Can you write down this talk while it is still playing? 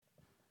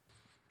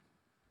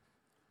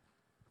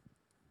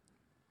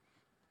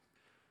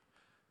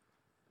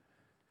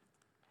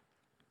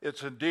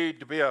It's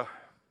indeed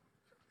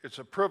it's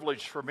a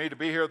privilege for me to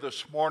be here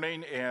this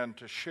morning and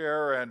to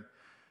share. And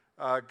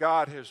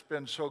God has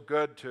been so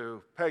good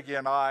to Peggy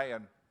and I,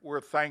 and we're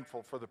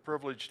thankful for the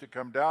privilege to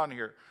come down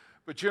here.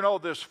 But you know,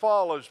 this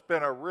fall has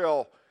been a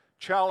real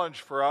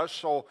challenge for us,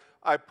 so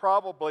I'm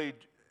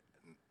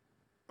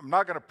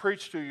not going to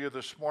preach to you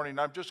this morning.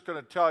 I'm just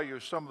going to tell you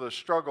some of the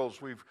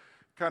struggles we've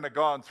kind of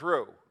gone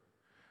through.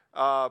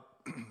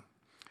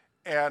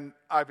 And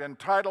I've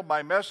entitled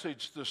my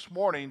message this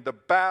morning, The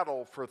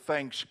Battle for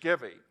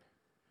Thanksgiving.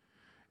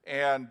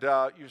 And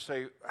you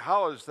say,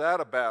 how is that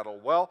a battle?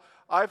 Well,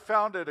 I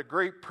found it a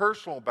great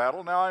personal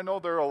battle. Now, I know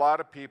there are a lot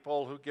of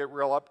people who get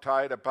real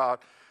uptight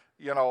about,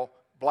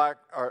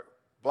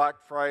 Black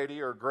Friday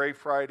or Gray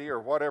Friday or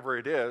whatever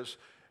it is,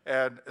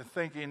 and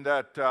thinking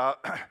that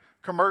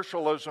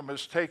commercialism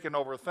has taken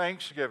over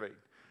Thanksgiving.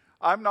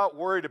 I'm not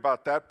worried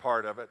about that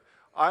part of it.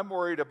 I'm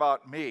worried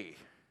about me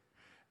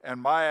and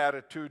my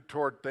attitude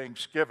toward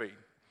Thanksgiving.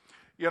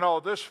 You know,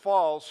 this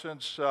fall,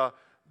 since the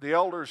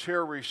elders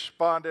here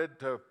responded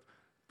to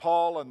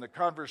Paul and the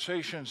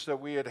conversations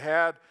that we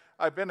had,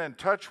 I've been in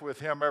touch with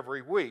him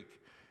every week.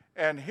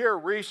 And here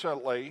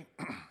recently,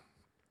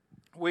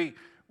 we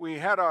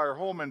had our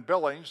home in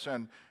Billings,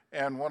 and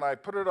when I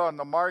put it on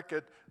the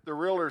market, the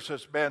realtor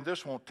says, man,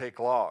 this won't take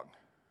long.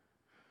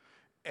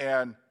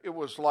 And it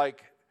was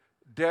like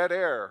dead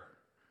air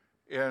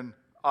in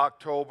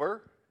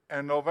October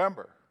and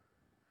November.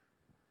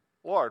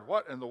 Lord,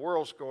 what in the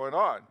world's going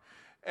on?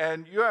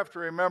 And you have to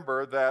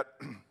remember that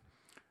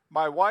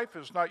my wife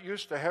is not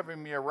used to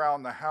having me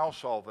around the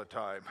house all the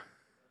time.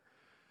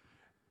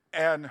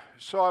 And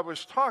so I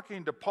was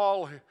talking to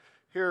Paul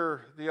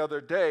here the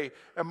other day,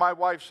 and my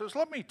wife says,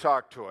 let me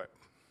talk to it.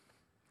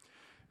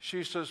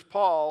 She says,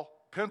 Paul,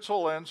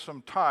 pencil in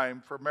some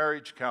time for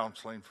marriage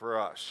counseling for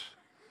us.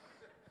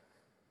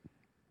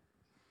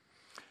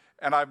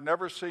 And I've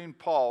never seen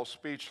Paul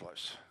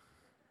speechless.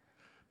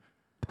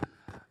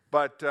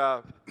 But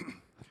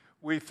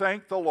we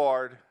thank the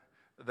Lord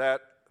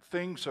that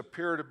things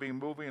appear to be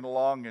moving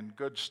along in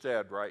good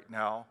stead right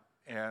now,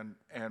 and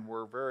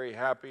we're very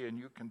happy, and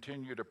you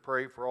continue to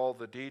pray for all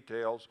the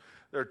details.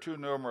 They're too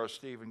numerous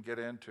to even get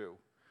into.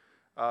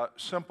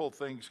 Simple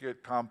things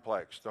get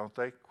complex, don't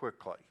they?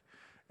 Quickly.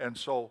 And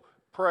so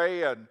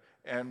pray,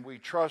 and we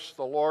trust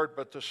the Lord.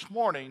 But this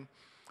morning,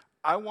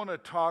 I want to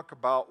talk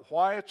about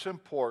why it's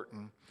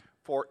important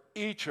for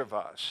each of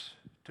us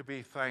to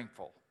be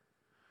thankful.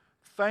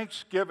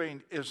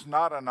 Thanksgiving is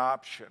not an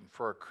option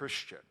for a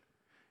Christian.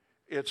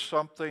 It's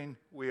something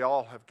we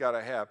all have got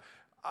to have.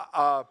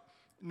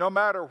 No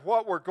matter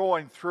what we're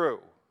going through,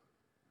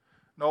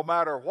 no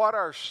matter what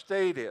our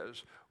state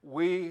is,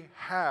 we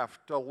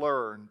have to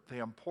learn the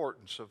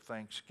importance of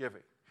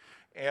Thanksgiving.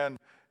 And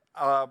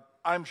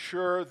I'm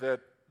sure that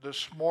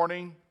this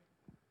morning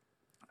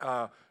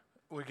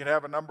we can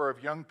have a number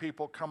of young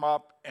people come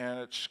up, and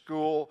at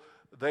school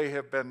they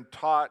have been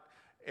taught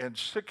in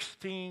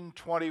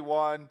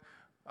 1621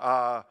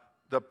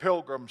 the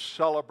Pilgrims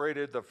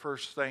celebrated the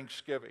first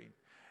Thanksgiving.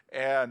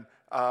 And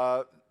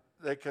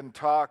they can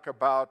talk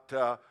about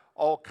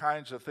all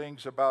kinds of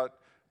things about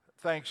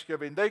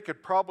Thanksgiving. They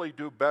could probably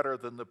do better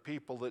than the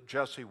people that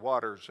Jesse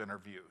Waters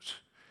interviews.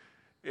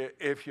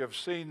 If you've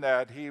seen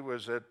that, he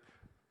was at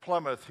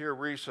Plymouth here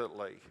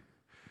recently.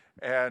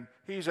 And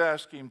he's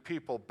asking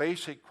people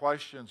basic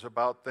questions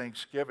about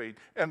Thanksgiving,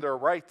 and they're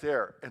right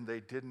there, and they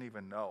didn't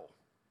even know,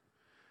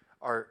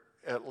 or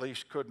at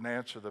least couldn't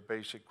answer the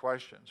basic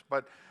questions.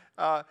 But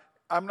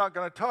I'm not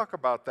going to talk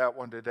about that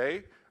one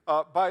today.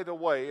 By the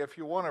way, if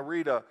you want to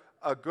read a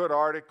good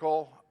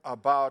article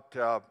about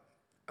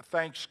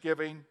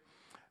Thanksgiving,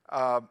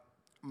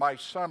 my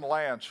son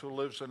Lance, who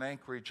lives in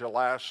Anchorage,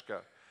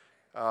 Alaska,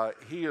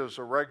 he is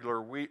a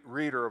regular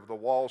reader of the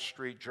Wall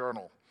Street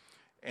Journal.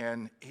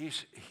 And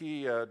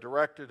he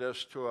directed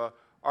us to an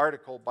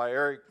article by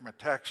Eric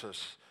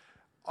Matexas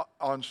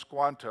on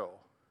Squanto.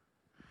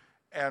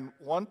 And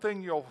one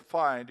thing you'll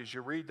find as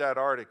you read that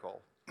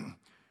article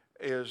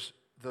is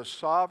the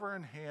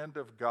sovereign hand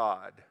of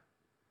God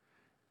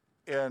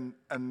in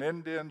an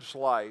Indian's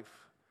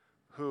life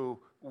who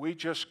we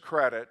just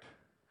credit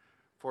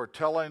for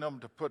telling them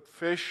to put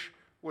fish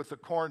with the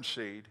corn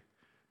seed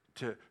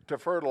to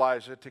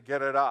fertilize it, to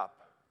get it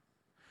up.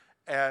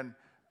 And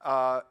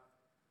God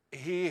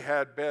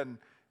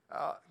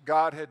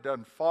had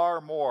done far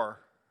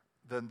more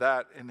than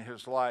that in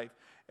his life.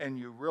 And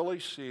you really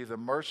see the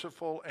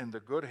merciful and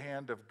the good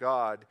hand of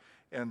God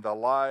in the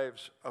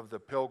lives of the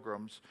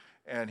Pilgrims.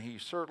 And he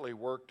certainly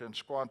worked in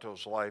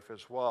Squanto's life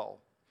as well.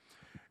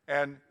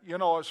 And,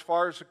 as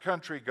far as the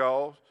country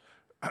goes,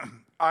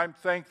 I'm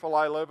thankful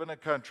I live in a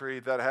country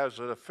that has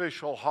an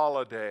official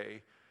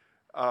holiday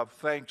of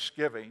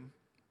Thanksgiving.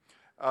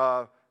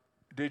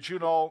 Did you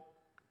know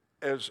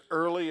as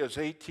early as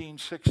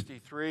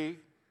 1863,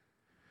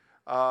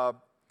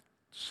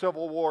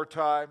 Civil War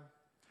time,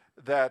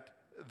 that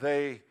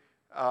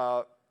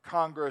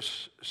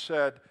Congress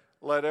said,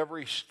 let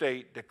every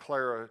state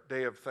declare a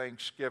day of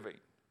Thanksgiving.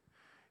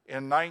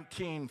 In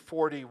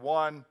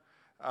 1941,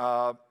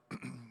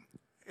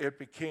 it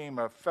became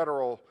a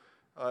federal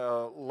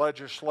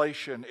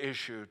legislation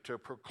issue to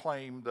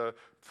proclaim the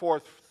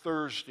fourth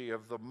Thursday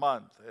of the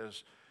month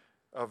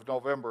of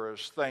November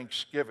as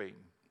Thanksgiving.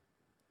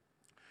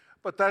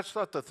 But that's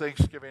not the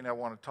Thanksgiving I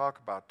want to talk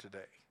about today.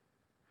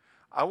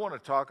 I want to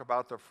talk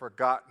about the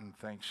forgotten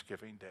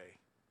Thanksgiving Day,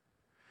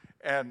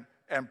 and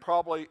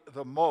probably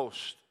the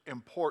most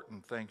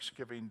important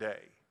Thanksgiving Day.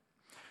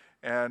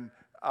 And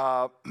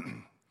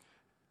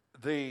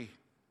the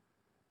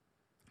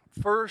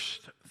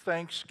first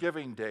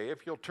Thanksgiving Day,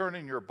 if you'll turn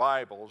in your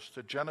Bibles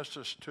to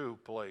Genesis 2,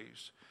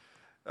 please.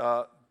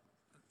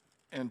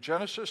 In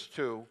Genesis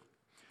 2,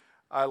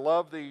 I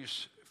love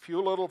these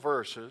few little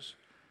verses.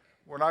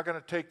 We're not going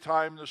to take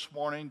time this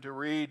morning to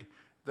read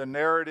the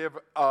narrative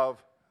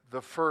of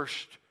the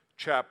first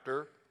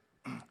chapter.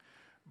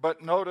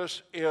 But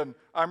notice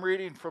I'm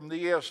reading from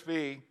the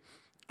ESV,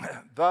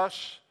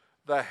 thus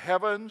the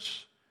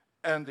heavens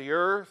and the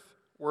earth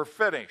were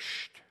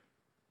finished,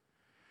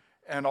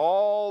 and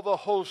all the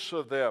hosts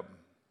of them.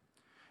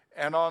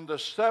 And on the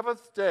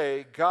seventh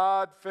day,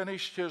 God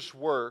finished his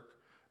work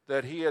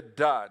that he had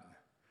done,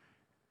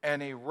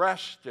 and he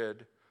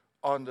rested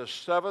on the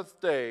seventh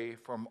day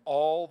from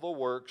all the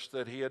works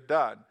that he had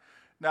done.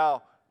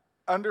 Now,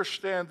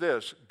 understand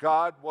this,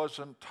 God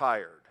wasn't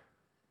tired.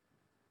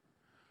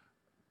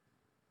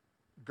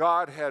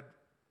 God had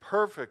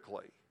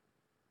perfectly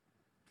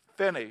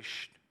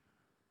finished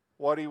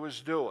what he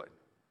was doing.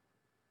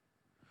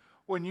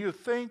 When you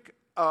think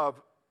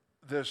of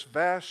this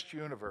vast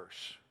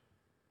universe,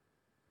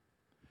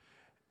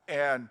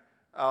 and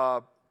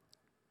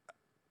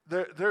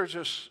there's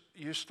just,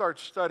 you start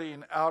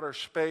studying outer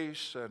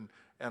space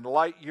and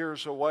light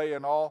years away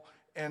and all,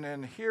 and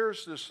then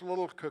here's this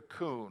little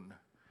cocoon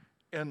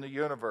in the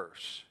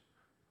universe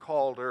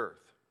called Earth.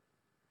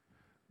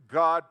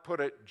 God put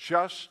it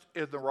just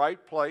in the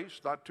right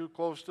place, not too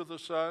close to the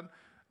sun,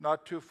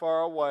 not too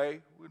far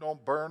away. We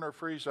don't burn or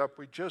freeze up.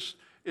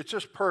 It's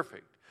just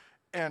perfect.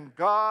 And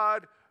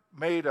God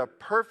made a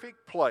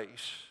perfect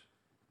place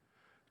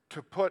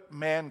to put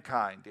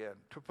mankind in,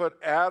 to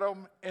put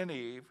Adam and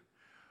Eve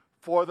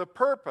for the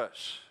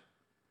purpose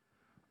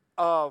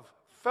of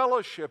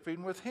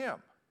fellowshipping with him.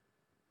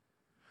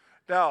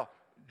 Now,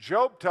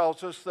 Job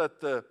tells us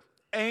that the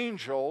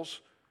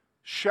angels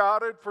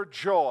shouted for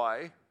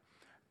joy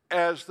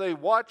as they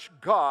watched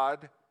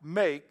God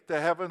make the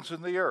heavens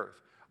and the earth.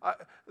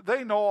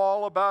 They know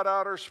all about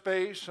outer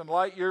space and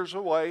light years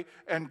away,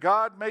 and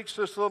God makes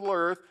this little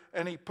earth,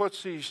 and he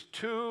puts these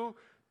two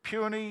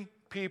puny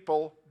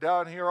people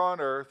down here on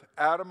earth,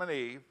 Adam and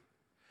Eve,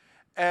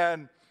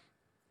 and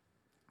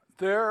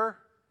their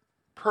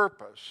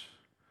purpose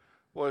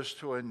was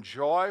to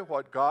enjoy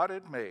what God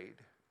had made,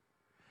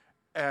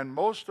 and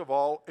most of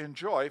all,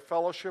 enjoy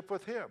fellowship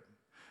with him.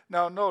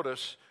 Now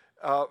notice,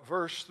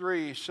 verse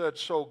 3 said,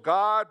 so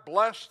God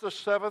blessed the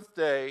seventh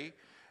day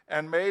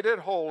and made it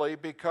holy,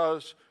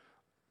 because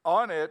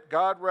on it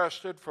God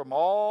rested from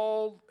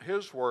all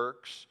his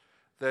works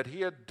that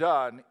he had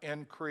done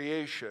in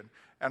creation.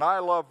 And I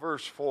love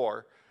verse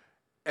 4.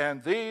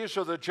 And these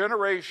are the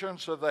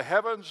generations of the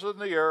heavens and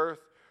the earth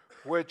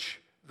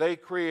which they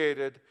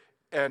created.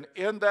 And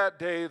in that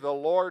day the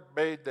Lord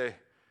made the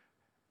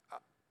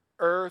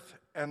earth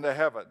and the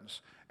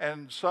heavens.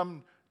 And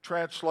some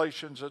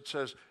translations it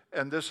says,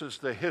 and this is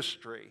the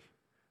history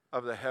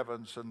of the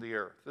heavens and the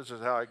earth. This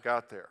is how it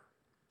got there.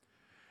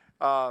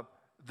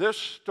 This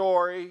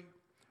story,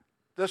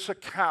 this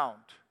account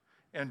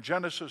in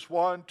Genesis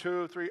 1,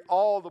 2, 3,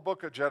 all the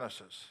book of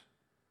Genesis,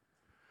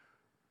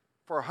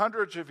 for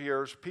hundreds of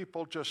years,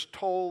 people just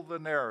told the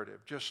narrative,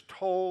 just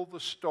told the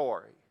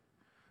story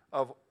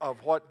of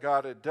what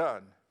God had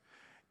done.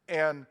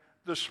 And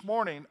this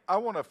morning, I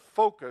want to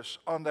focus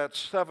on that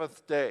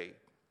seventh day.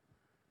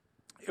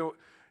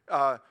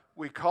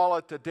 We call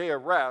it the day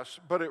of rest,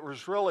 but it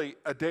was really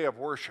a day of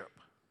worship.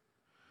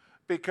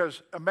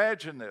 Because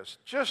imagine this,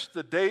 just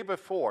the day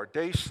before,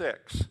 day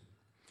 6,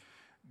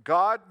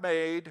 God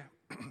made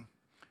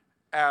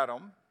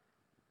Adam,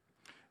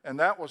 and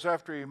that was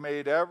after he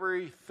made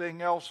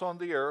everything else on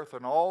the earth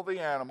and all the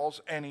animals,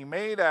 and he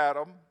made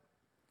Adam,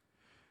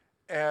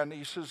 and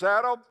he says,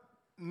 Adam,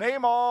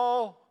 name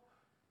all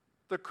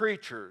the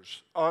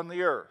creatures on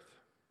the earth.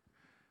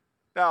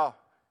 Now,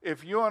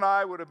 if you and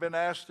I would have been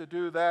asked to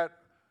do that,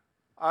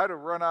 I'd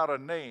have run out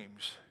of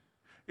names.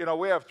 You know,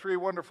 we have 3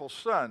 wonderful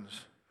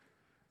sons.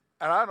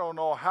 And I don't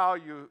know how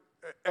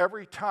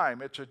every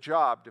time it's a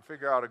job to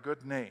figure out a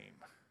good name.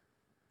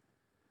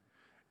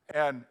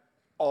 And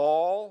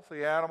all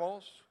the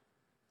animals,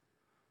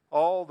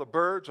 all the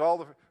birds,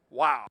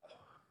 wow.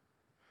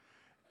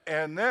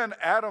 And then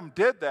Adam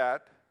did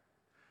that,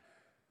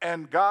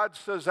 and God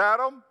says,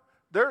 Adam,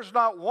 there's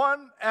not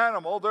one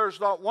animal, there's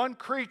not one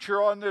creature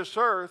on this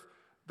earth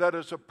that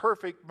is a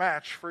perfect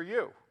match for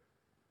you.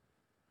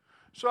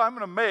 So I'm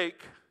going to make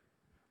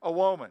a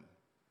woman.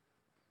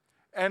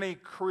 And he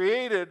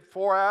created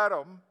for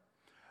Adam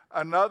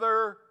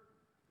another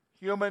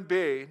human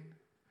being,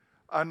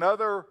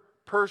 another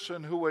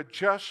person who would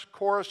just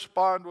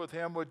correspond with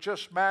him, would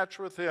just match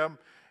with him,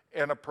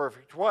 in a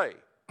perfect way.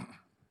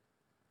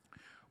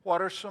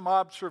 What are some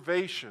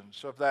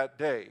observations of that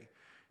day?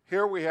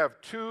 Here we have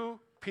two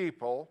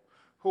people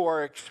who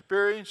are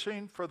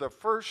experiencing for the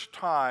first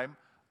time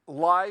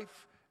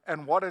life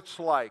and what it's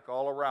like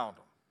all around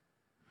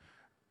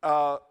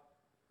them.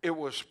 It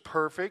was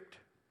perfect,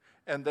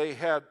 and they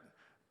had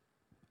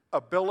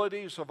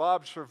abilities of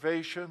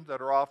observation that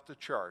are off the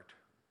chart.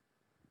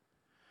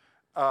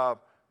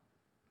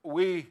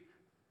 We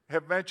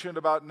have mentioned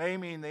about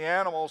naming the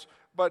animals,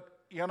 but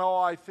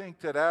I think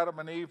that Adam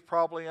and Eve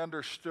probably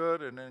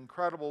understood in an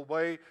incredible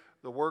way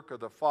the work of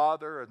the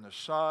Father and the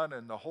Son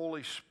and the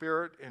Holy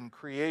Spirit in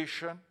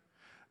creation,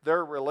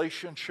 their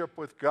relationship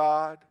with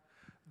God,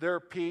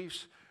 their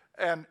peace,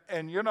 and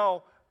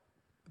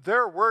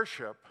their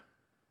worship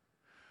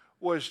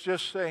was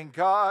just saying,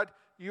 God,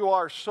 you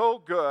are so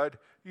good,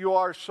 you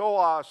are so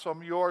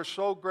awesome, you are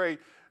so great.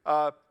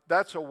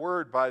 That's a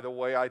word, by the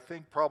way, I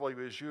think probably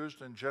was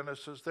used in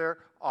Genesis there,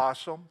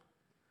 awesome.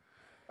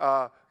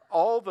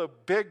 All the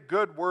big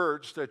good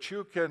words that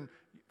you can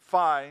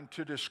find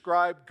to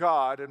describe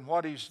God and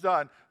what He's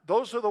done,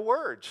 those are the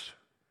words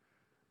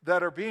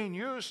that are being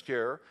used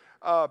here.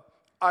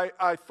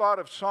 I thought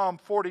of Psalm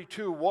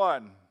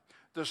 42:1.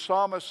 The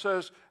psalmist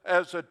says,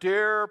 as a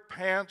deer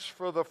pants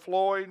for the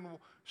flowing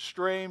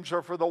streams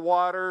or for the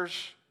waters,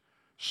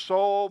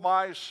 so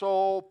my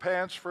soul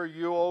pants for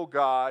you, O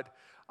God.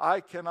 I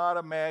cannot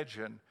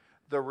imagine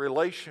the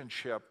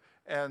relationship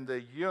and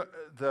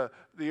the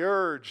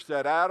urge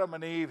that Adam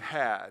and Eve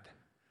had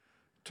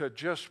to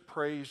just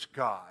praise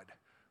God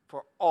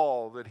for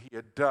all that He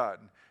had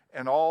done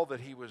and all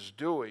that He was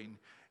doing.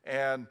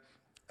 And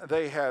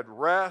they had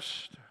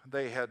rest,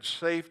 they had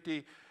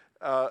safety,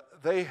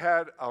 they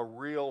had a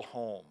real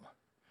home.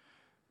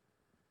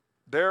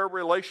 Their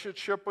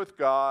relationship with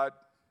God,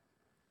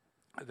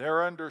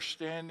 their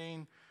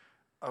understanding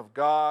of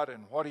God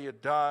and what He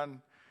had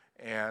done,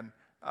 and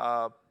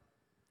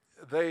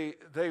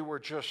they were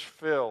just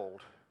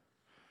filled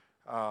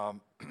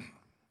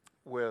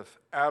with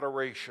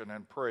adoration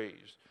and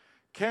praise.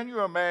 Can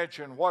you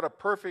imagine what a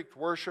perfect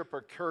worship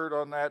occurred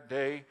on that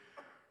day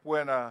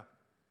when a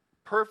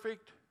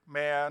perfect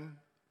man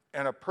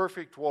and a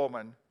perfect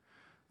woman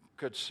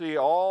could see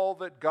all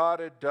that God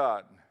had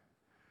done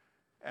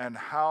and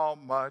how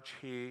much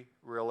He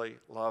really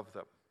loved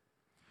them?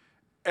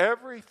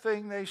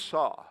 Everything they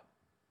saw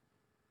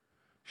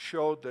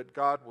showed that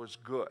God was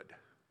good.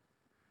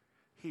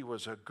 He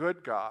was a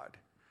good God,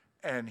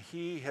 and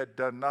He had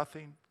done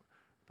nothing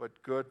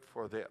but good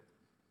for them.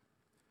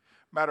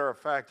 Matter of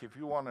fact, if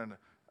you want to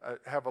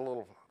have a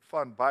little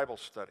fun Bible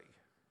study,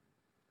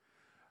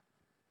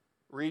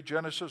 read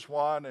Genesis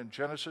 1 and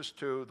Genesis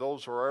 2.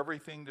 Those are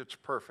everything that's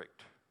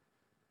perfect.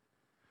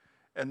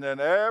 And then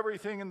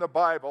everything in the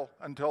Bible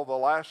until the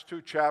last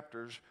two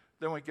chapters,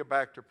 then we get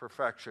back to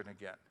perfection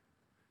again.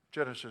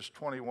 Genesis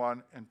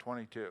 21 and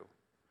 22.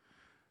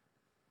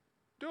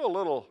 Do a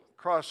little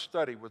cross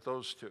study with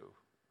those two.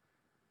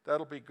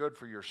 That'll be good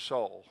for your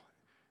soul,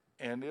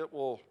 and it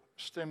will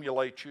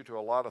stimulate you to a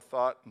lot of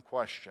thought and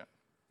question.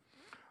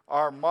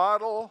 Our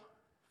model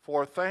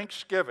for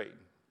Thanksgiving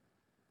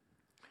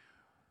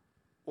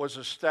was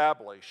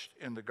established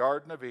in the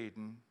Garden of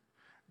Eden.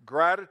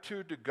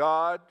 Gratitude to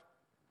God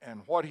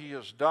and what He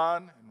has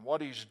done and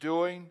what He's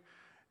doing,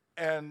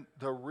 and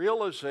the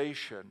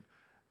realization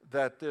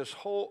that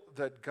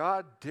that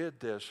God did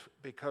this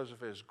because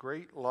of His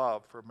great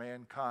love for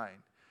mankind,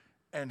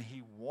 and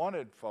He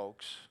wanted,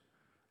 folks,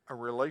 a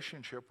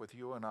relationship with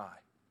you and I.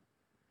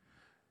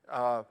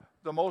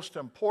 The most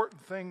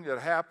important thing that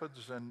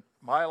happens in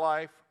my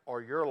life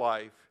or your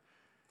life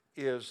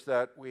is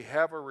that we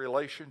have a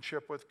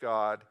relationship with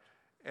God,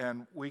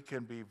 and we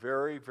can be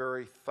very,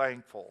 very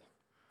thankful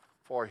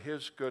for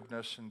His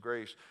goodness and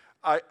grace.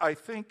 I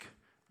think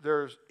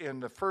there's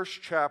in the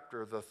first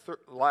chapter, the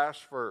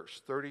last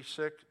verse,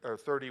 36 or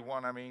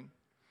 31,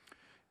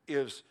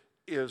 is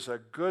a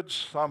good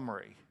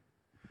summary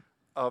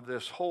of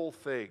this whole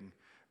thing,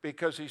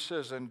 because he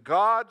says, and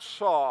God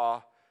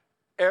saw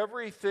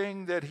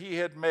everything that He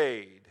had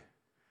made,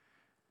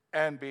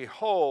 and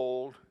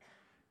behold,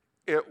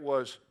 it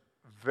was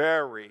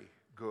very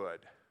good.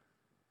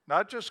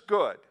 Not just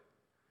good,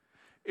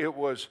 it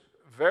was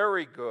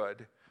very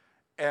good.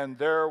 And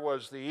there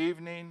was the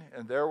evening,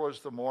 and there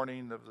was the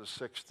morning of the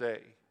sixth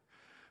day.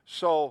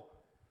 So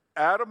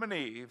Adam and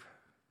Eve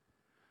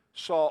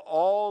saw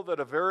all that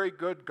a very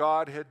good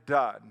God had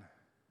done,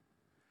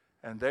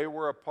 and they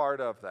were a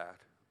part of that.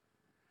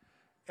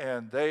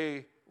 And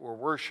they were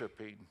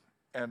worshiping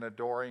and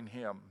adoring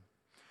Him.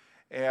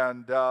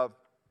 And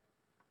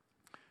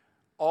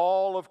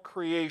all of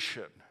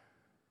creation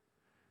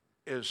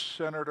is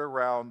centered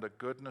around the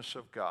goodness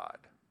of God.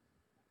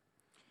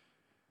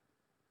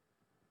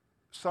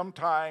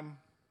 Sometime,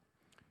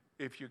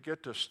 if you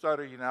get to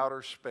studying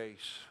outer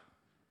space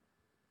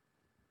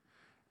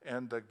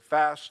and the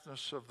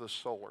vastness of the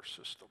solar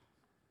system,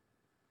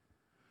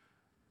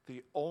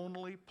 the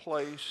only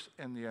place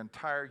in the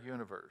entire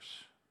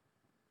universe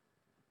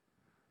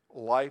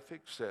life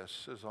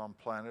exists is on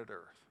planet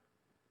Earth.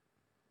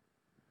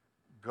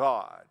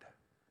 God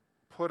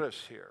put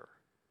us here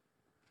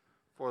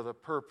for the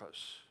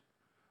purpose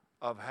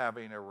of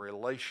having a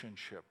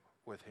relationship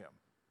with him.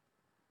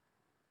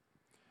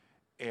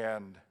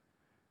 And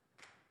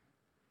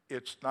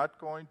it's not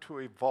going to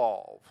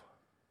evolve.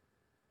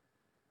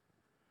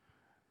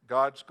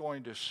 God's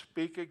going to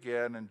speak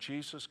again, and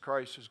Jesus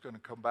Christ is going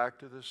to come back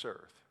to this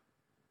earth.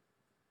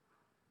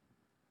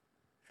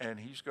 And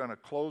he's going to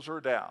close her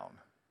down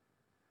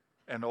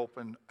and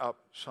open up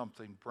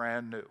something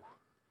brand new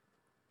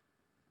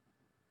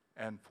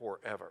and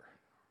forever.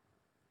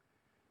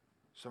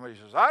 Somebody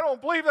says, I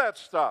don't believe that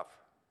stuff.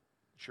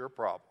 It's your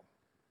problem.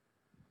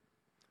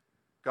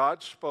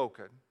 God's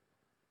spoken.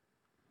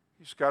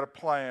 He's got a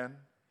plan.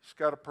 He's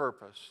got a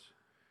purpose.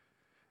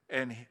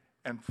 And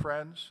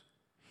friends,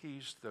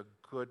 he's the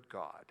good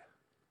God.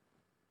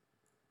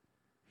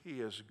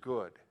 He is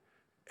good.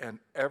 And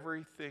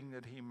everything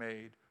that he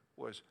made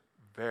was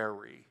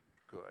very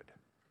good.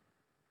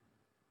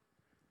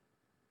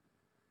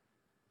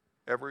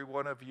 Every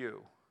one of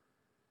you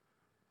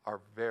are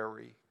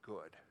very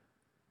good.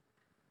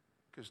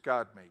 Because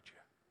God made you.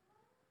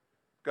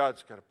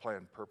 God's got a plan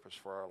and purpose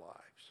for our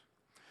lives.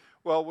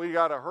 Well, we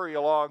got to hurry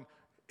along.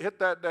 Hit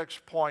that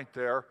next point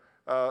there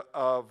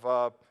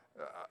of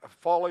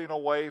falling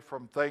away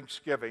from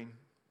Thanksgiving,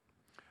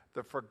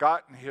 the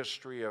forgotten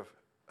history of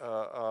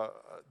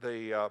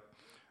the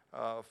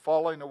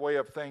falling away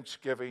of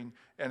Thanksgiving.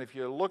 And if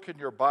you look in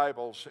your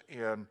Bibles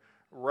in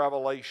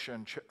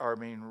Romans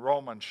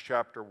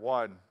chapter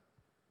 1,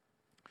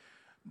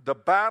 the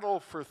battle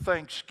for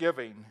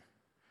Thanksgiving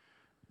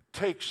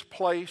takes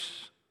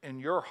place in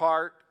your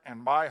heart and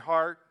my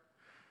heart.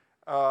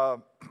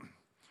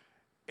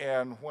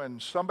 And when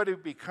somebody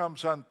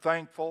becomes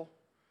unthankful,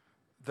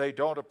 they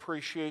don't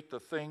appreciate the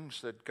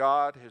things that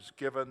God has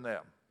given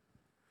them.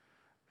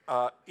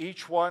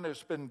 Each one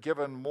has been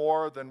given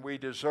more than we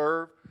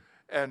deserve.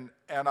 And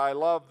I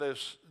love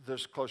this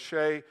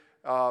cliche,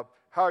 how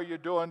are you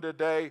doing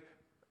today?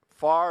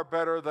 Far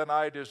better than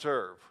I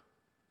deserve.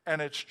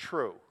 And it's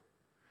true.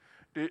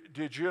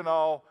 Did you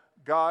know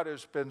God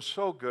has been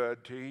so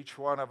good to each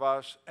one of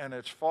us, and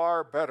it's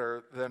far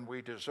better than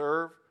we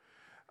deserve.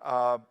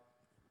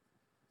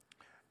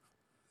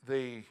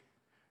 The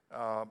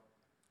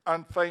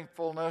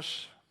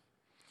unfaithfulness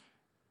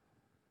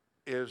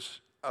is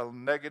a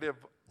negative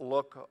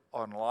look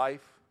on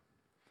life,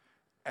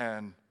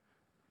 and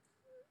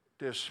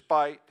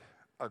despite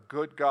a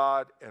good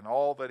God and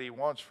all that he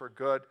wants for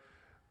good,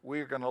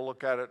 we're going to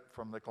look at it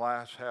from the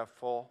glass half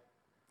full.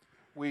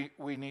 We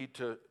need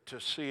to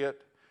see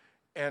it.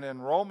 And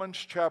in Romans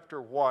chapter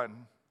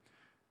 1,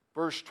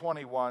 verse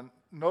 21,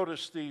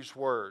 notice these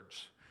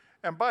words.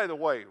 And by the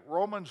way,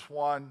 Romans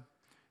 1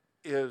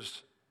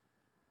 is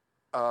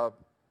a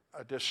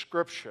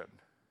description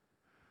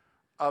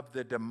of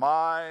the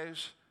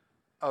demise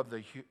of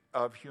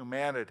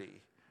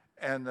humanity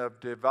and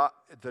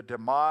the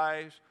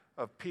demise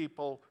of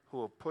people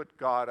who have put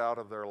God out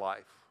of their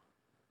life.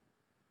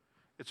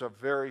 It's a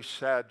very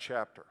sad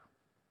chapter,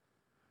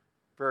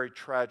 very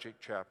tragic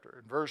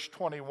chapter. In verse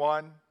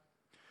 21,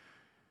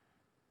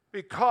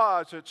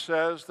 because it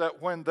says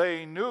that when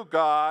they knew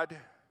God,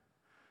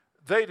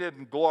 they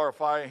didn't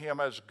glorify him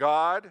as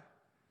God,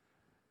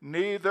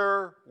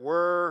 neither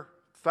were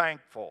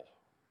thankful,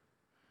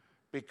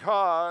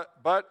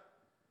 but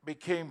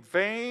became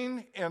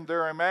vain in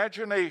their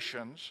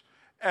imaginations,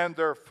 and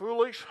their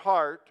foolish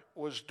heart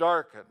was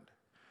darkened.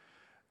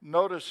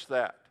 Notice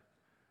that.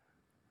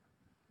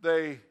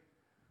 They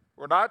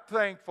were not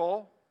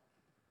thankful.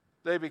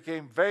 They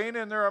became vain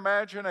in their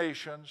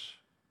imaginations,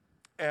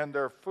 and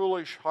their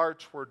foolish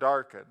hearts were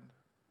darkened.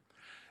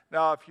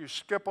 Now, if you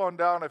skip on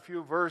down a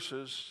few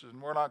verses,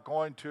 and we're not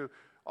going to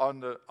on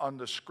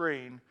the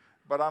screen,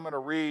 but I'm going to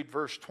read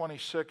verse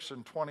 26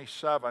 and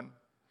 27.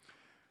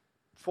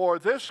 For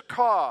this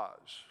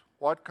cause,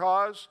 what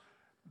cause?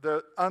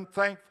 The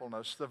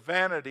unthankfulness, the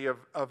vanity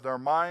of their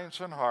minds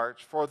and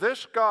hearts. For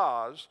this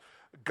cause,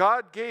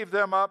 God gave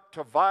them up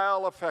to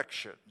vile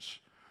affections.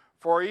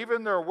 For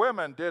even their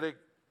women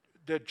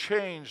did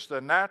change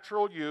the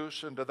natural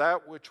use into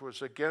that which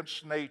was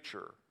against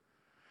nature.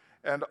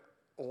 And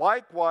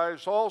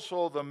likewise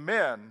also the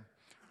men,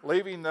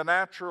 leaving the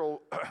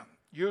natural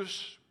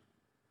use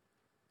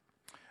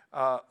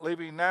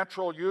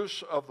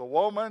of the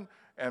woman,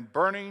 and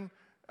burning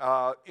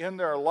in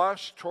their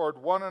lust toward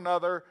one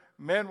another,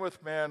 men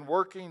with men,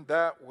 working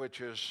that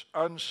which is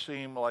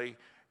unseemly,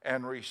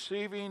 and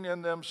receiving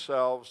in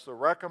themselves the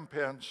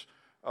recompense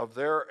of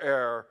their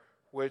error,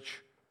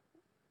 which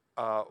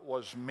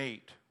was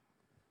meat.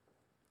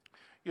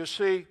 You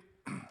see,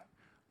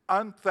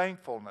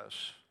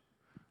 unthankfulness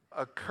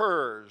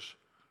occurs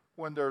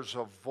when there's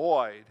a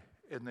void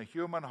in the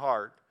human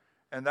heart,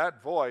 and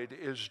that void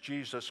is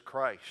Jesus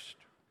Christ.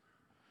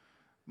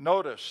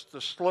 Notice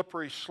the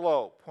slippery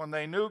slope. When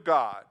they knew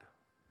God,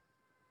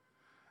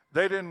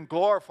 they didn't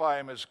glorify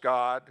him as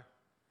God,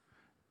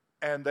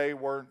 and they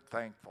weren't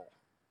thankful.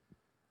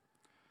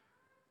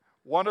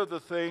 One of the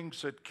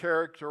things that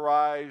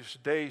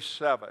characterized day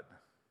 7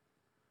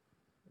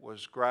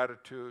 was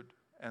gratitude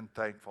and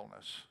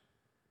thankfulness.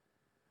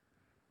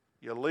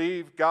 You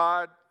leave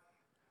God,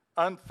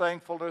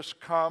 unthankfulness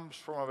comes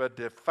from a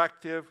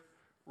defective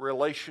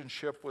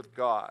relationship with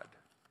God.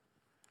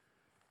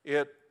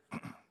 It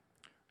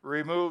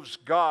removes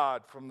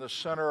God from the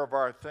center of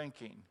our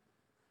thinking.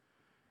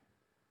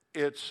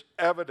 It's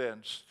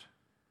evidenced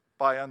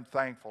by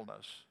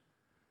unthankfulness.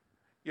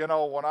 You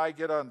know, when I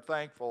get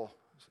unthankful,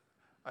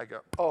 I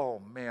go, oh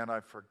man, I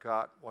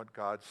forgot what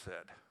God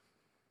said.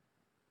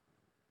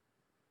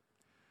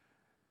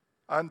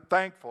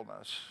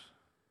 Unthankfulness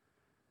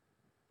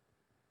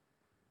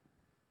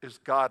is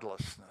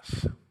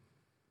godlessness.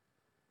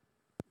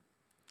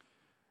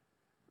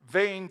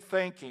 Vain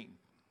thinking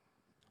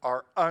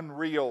or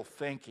unreal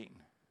thinking.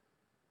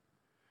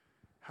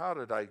 How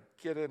did I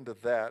get into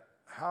that?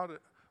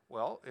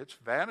 Well, it's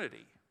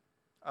vanity,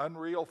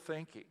 unreal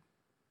thinking.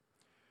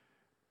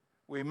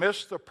 We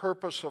miss the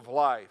purpose of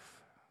life.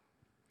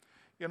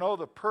 You know,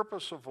 the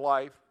purpose of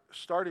life,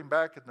 starting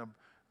back in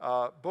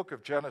the book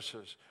of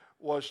Genesis,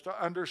 was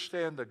to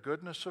understand the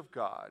goodness of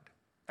God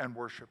and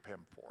worship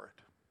Him for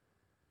it,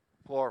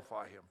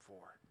 glorify Him for it.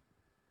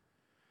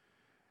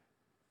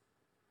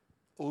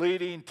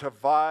 Leading to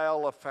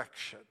vile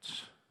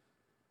affections.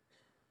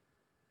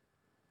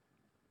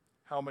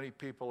 How many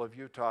people have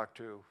you talked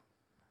to,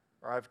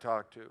 or I've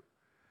talked to?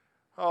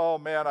 Oh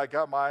man, I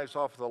got my eyes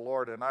off the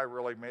Lord and I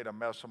really made a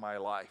mess of my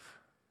life.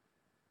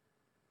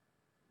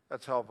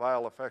 That's how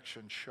vile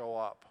affections show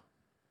up.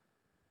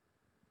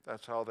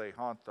 That's how they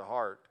haunt the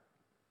heart.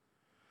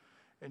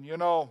 And you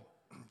know,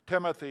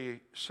 Timothy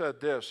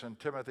said this in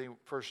 1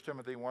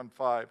 Timothy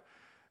 1:5.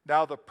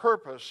 Now the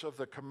purpose of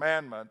the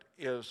commandment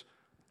is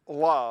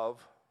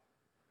love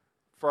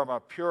from a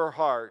pure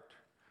heart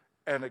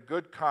and a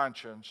good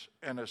conscience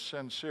and a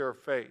sincere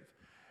faith.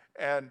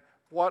 And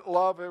what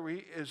love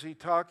is he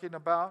talking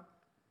about?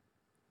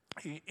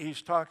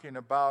 He's talking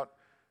about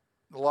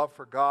love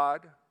for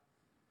God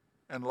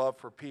and love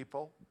for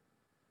people.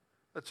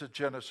 That's a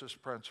Genesis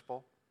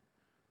principle.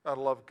 Got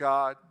to love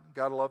God,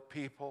 got to love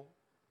people.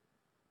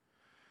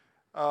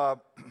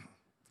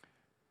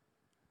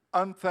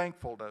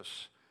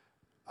 Unthankfulness,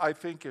 I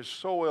think, is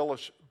so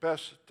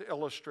best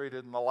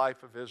illustrated in the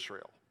life of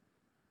Israel.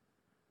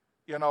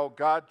 You know,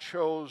 God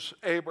chose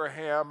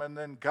Abraham, and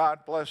then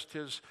God blessed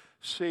his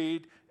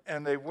seed,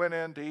 and they went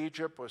into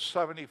Egypt with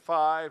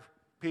 75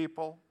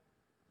 people,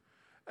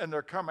 and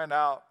they're coming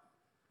out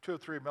 2 or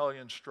 3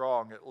 million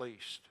strong at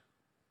least.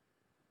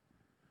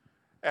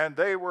 And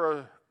they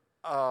were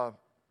a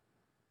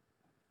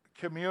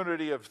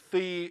community of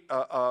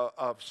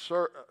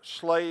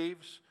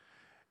slaves,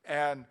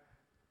 and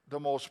the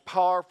most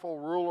powerful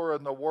ruler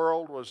in the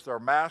world was their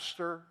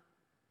master.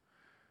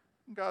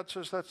 And God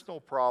says, that's no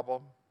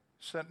problem.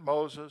 Sent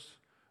Moses.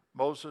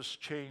 Moses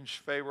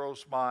changed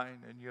Pharaoh's mind,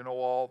 and you know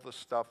all the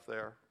stuff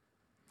there.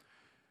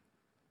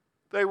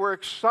 They were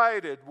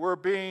excited. We're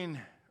being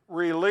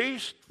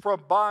released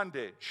from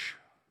bondage.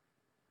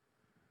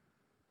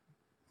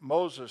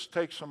 Moses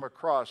takes them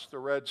across the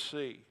Red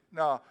Sea.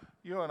 Now,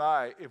 you and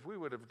I, if we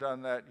would have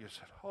done that, you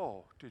said,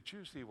 oh, did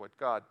you see what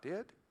God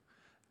did?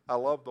 I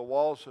love the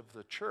walls of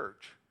the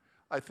church.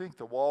 I think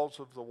the walls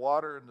of the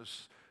water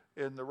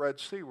in the Red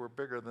Sea were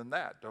bigger than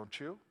that, don't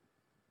you?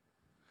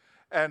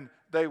 And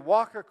they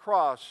walk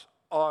across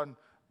on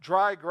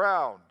dry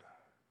ground.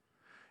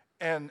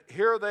 And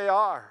here they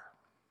are.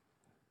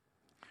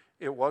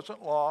 It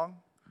wasn't long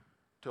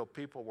till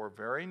people were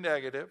very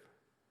negative.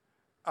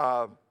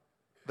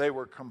 They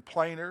were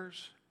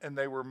complainers and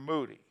they were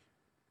moody.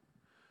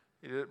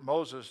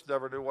 Moses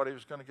never knew what he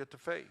was going to get to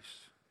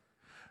face.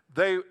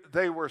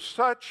 They were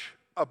such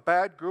a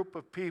bad group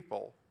of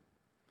people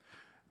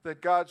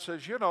that God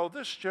says, you know,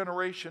 this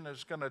generation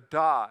is going to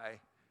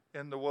die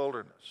in the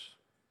wilderness.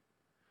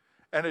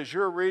 And as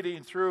you're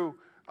reading through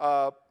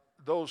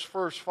those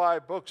first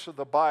 5 books of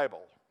the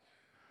Bible,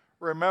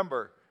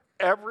 remember,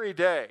 every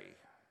day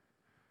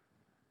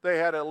they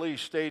had at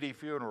least 80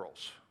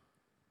 funerals.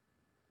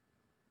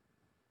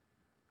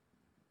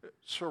 It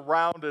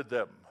surrounded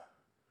them.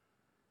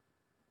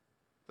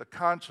 The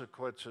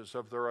consequences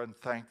of their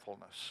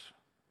unthankfulness.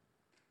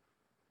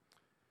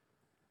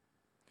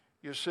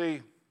 You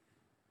see,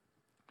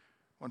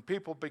 when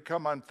people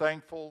become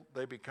unthankful,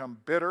 they become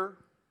bitter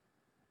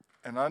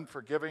and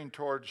unforgiving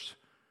towards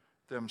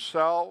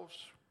themselves,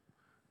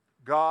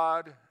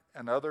 God,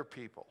 and other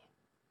people.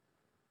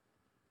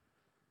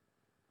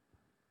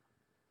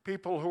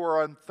 People who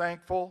are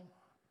unthankful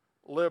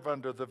live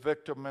under the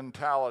victim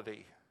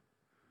mentality,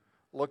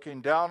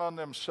 looking down on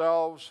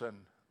themselves, and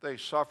they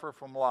suffer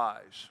from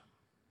lies.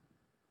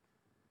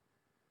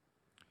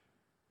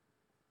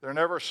 They're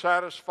never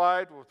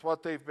satisfied with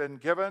what they've been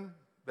given.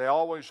 They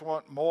always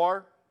want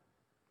more.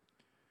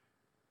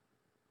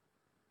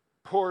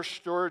 Poor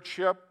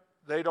stewardship.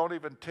 They don't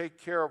even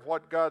take care of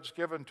what God's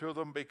given to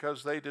them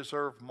because they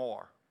deserve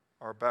more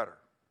or better.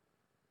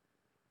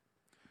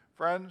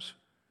 Friends,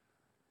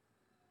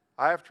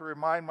 I have to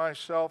remind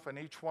myself, and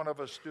each one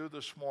of us do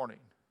this morning,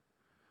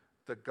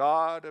 the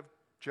God of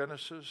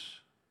Genesis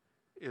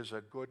is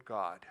a good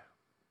God.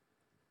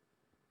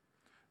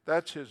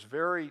 That's his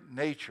very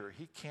nature.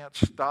 He can't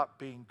stop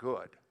being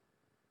good.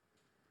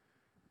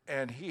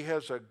 And he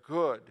has a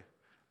good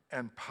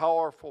and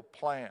powerful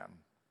plan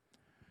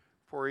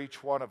for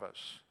each one of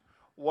us.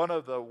 One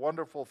of the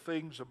wonderful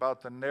things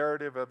about the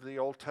narrative of the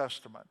Old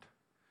Testament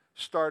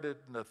started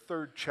in the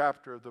 3rd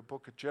chapter of the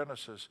book of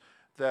Genesis,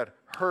 that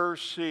her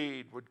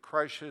seed would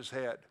crush his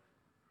head.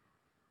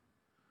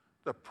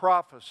 The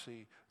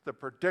prophecy, the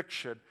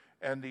prediction,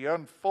 and the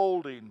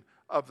unfolding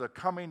of the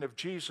coming of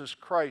Jesus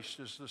Christ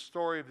is the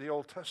story of the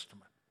Old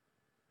Testament.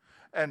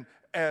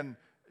 And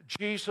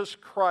Jesus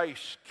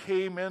Christ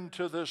came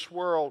into this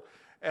world,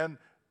 and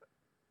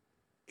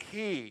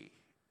he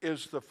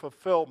is the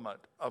fulfillment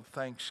of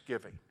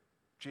thanksgiving.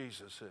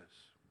 Jesus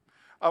is.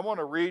 I want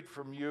to read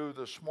from you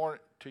this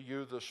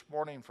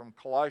morning from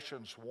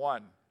Colossians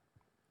 1.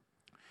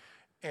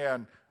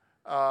 And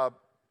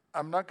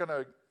I'm not going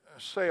to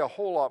say a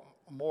whole lot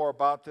more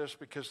about this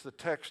because the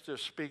text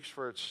just speaks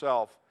for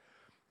itself.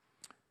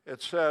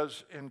 It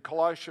says in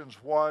Colossians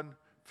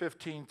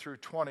 1:15 through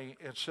 20,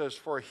 it says,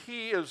 "For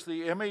he is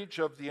the image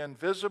of the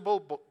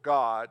invisible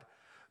God,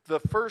 the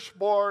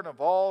firstborn of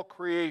all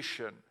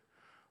creation.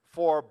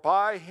 For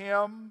by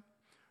him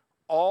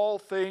all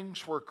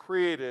things were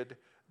created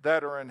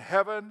that are in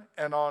heaven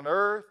and on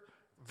earth,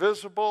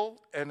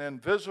 visible and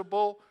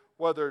invisible,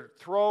 whether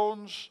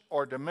thrones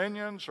or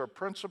dominions or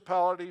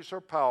principalities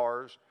or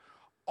powers.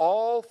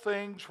 All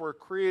things were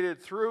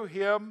created through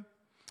him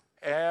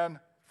and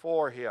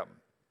for him."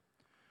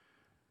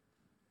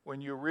 When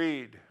you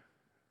read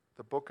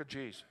the book of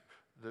Jesus,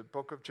 the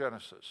book of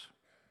Genesis,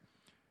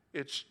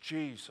 it's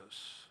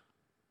Jesus,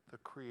 the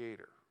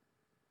Creator.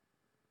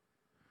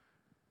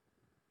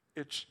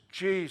 It's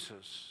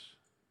Jesus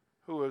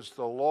who is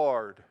the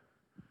Lord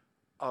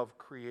of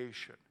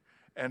creation.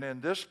 And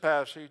in this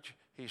passage,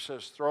 he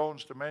says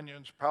thrones,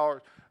 dominions,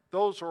 powers.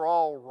 Those are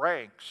all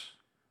ranks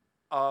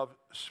of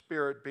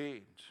spirit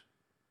beings.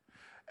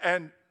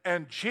 And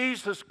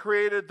Jesus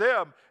created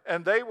them,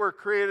 and they were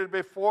created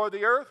before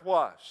the earth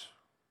was.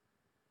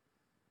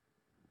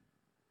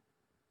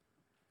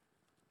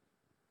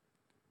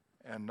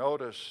 And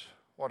notice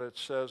what it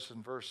says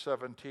in verse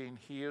 17,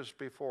 "He is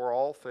before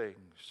all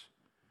things,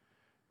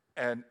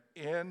 and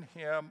in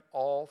him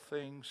all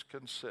things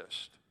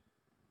consist."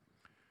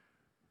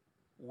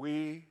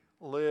 We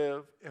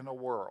live in a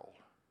world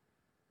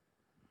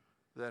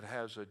that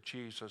has a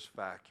Jesus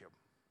vacuum.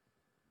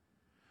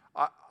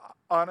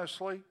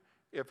 Honestly,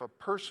 if a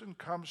person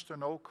comes to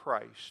know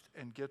Christ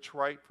and gets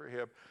right for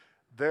him,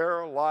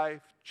 their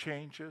life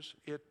changes.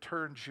 It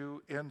turns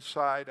you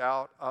inside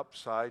out,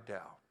 upside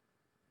down.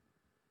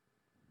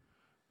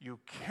 You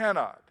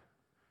cannot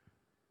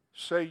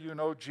say you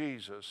know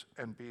Jesus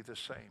and be the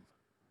same.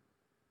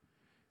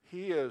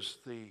 He is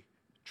the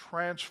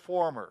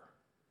transformer.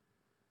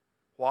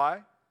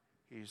 Why?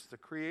 He's the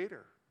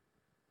Creator.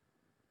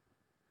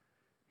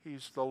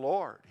 He's the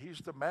Lord. He's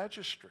the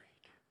magistrate.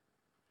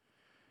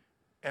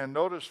 And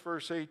notice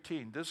verse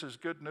 18. This is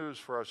good news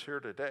for us here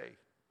today.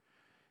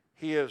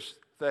 He is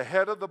the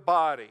head of the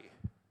body,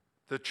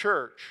 the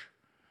church,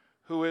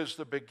 who is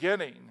the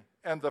beginning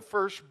and the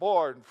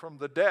firstborn from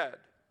the dead,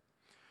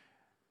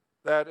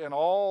 that in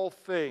all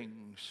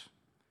things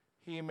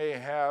he may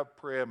have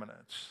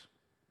preeminence.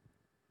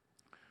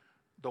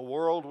 The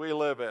world we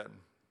live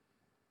in,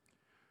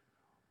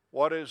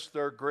 what is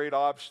their great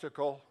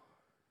obstacle?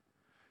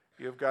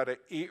 You've got to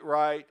eat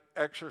right,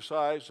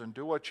 exercise, and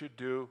do what you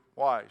do.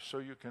 Why? So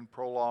you can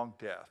prolong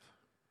death.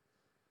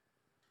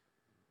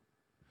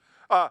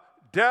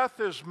 Death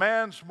is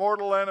man's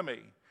mortal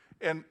enemy.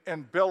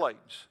 In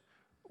Billings,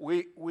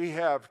 we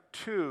have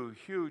 2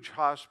 huge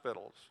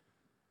hospitals.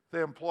 They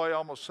employ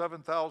almost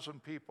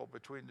 7,000 people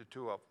between the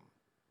 2 of them.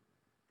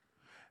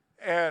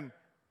 And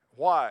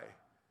why?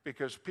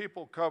 Because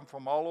people come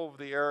from all over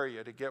the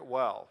area to get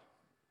well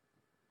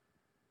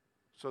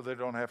so they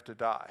don't have to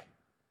die.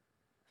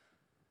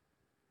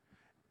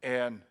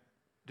 And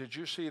did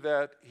you see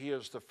that? He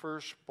is the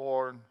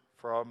firstborn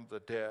from the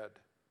dead,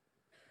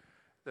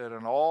 that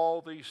in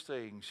all these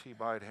things he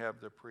might have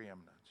the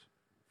preeminence.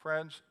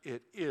 Friends,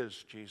 it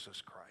is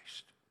Jesus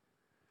Christ.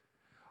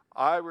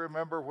 I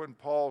remember when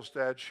Paul's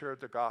dad shared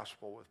the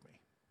gospel with me.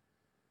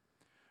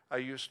 I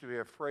used to be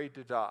afraid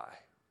to die.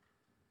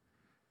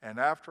 And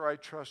after I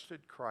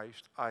trusted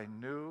Christ, I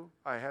knew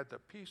I had the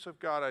peace of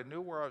God. I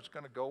knew where I was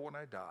going to go when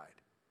I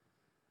died.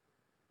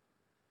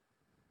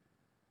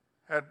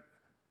 Had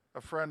a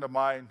friend of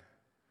mine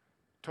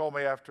told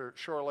me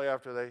shortly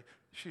after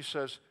she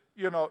says,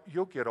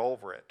 you'll get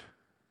over it.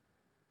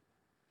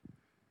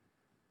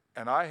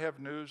 And I have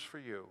news for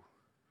you.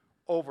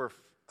 Over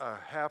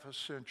half a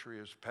century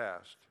has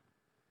passed.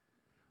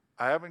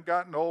 I haven't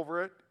gotten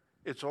over it.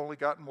 It's only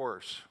gotten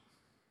worse.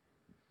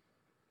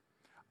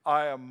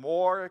 I am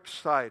more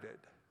excited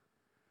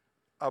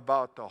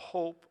about the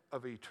hope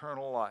of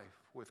eternal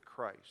life with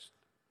Christ,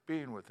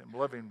 being with him,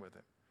 living with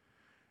him.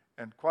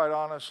 And quite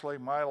honestly,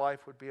 my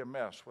life would be a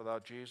mess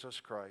without Jesus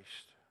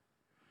Christ.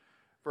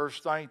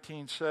 Verse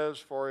 19 says,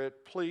 "For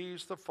it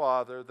pleased the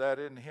Father that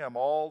in him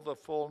all the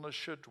fullness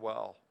should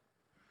dwell."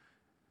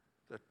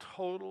 the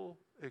total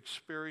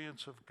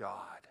experience of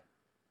God.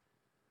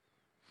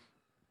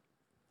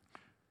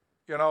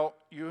 You know,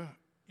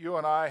 you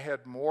and I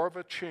had more of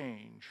a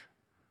change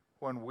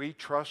when we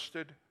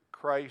trusted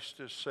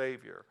Christ as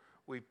Savior.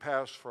 We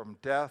passed from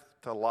death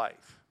to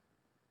life.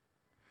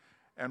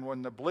 And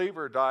when the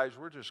believer dies,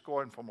 we're just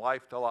going from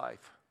life to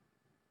life.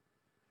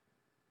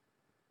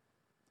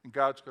 And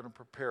God's going to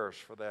prepare us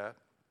for that.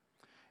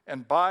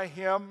 And by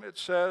him, it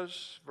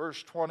says,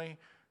 verse 20,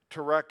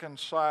 to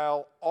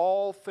reconcile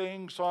all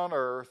things on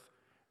earth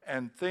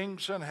and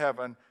things in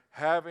heaven,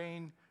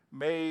 having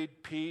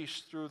made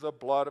peace through the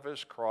blood of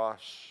his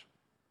cross.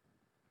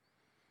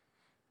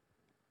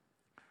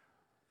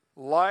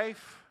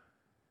 Life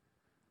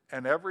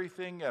and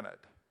everything in it,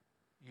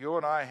 you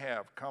and I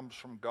have, comes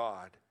from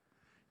God.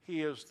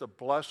 He is the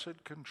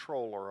blessed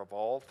controller of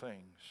all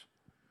things.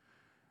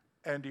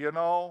 And you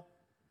know,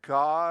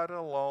 God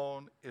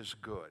alone is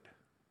good.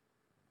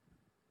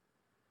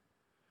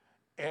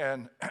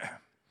 And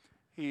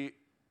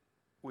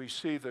we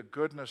see the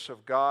goodness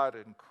of God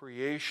in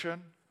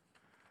creation.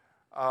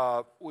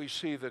 We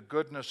see the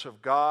goodness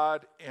of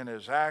God in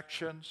his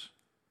actions.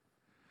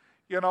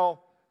 You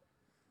know,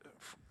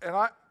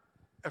 and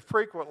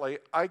frequently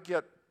I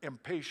get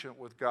impatient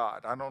with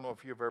God. I don't know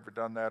if you've ever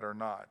done that or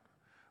not.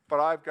 But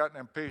I've gotten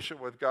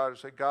impatient with God and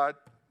say, God,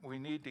 we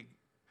need to,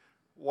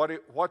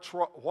 what's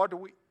wrong?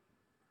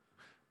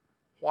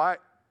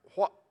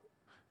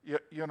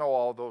 You know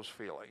all those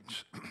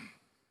feelings.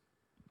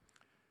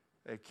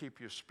 They keep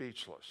you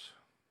speechless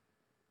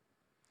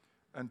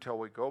until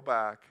we go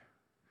back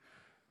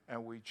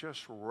and we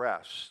just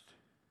rest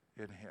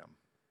in him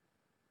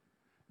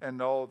and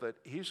know that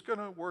he's going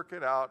to work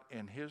it out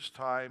in his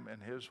time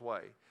and his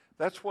way.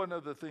 That's one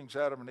of the things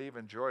Adam and Eve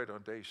enjoyed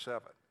on day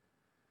 7.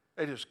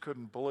 They just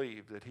couldn't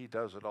believe that he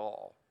does it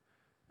all,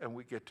 and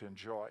we get to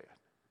enjoy it.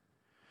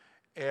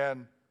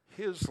 And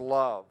his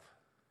love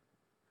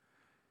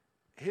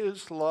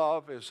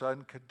is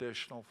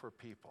unconditional for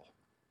people.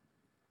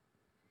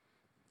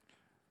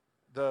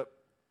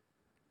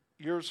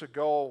 Years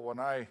ago, when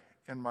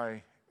in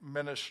my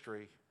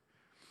ministry,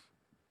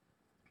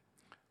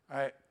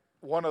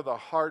 one of the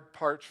hard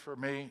parts for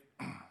me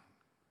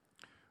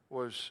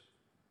was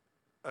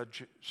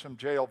some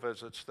jail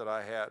visits that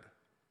I had.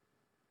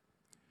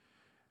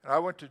 And I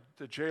went to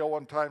the jail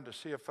one time to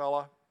see a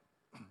fella,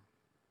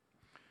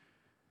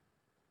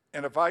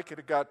 and if I could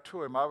have got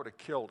to him, I would have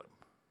killed him.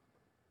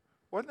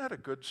 Wasn't that a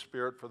good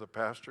spirit for the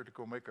pastor to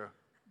go make a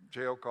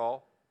jail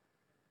call?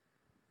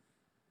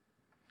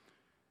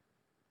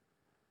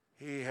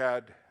 He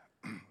had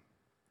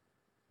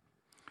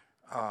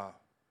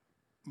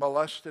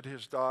molested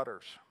his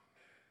daughters.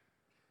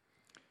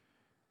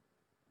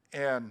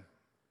 And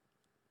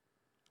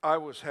I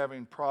was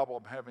having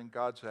problem having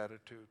God's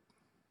attitude.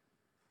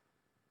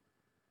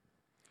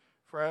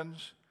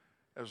 Friends,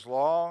 as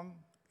long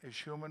as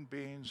human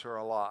beings are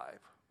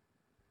alive,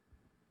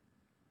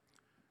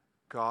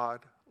 God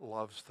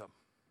loves them.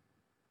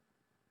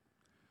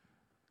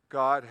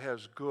 God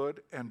has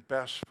good and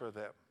best for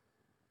them.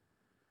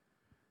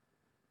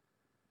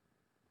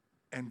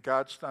 And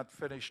God's not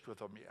finished with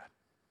them yet.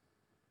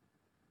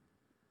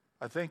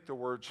 I think the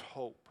word's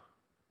hope.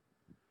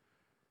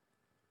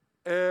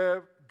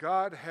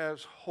 God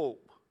has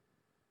hope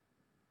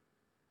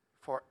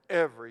for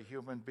every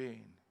human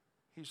being.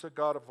 He's a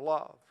God of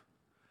love.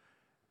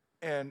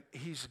 And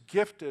he's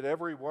gifted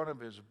every one of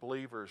his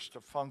believers to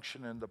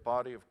function in the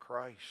body of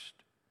Christ.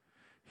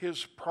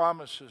 His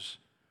promises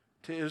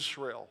to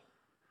Israel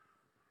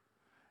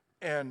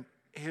and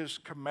his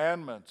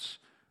commandments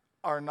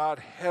are not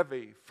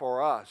heavy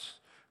for us.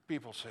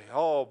 People say,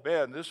 oh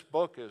man, this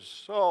book is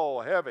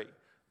so heavy.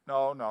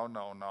 No.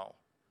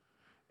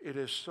 It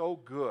is so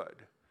good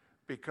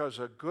because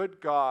a good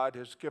God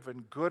has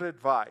given good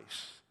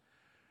advice.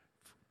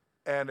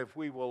 And if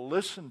we will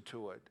listen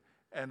to it,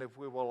 and if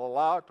we will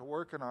allow it to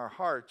work in our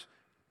hearts,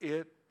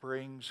 it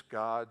brings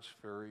God's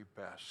very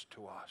best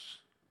to us.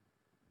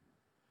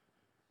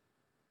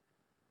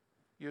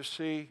 You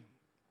see,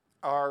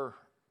 are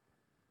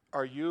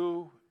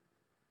you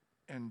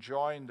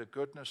enjoying the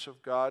goodness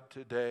of God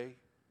today?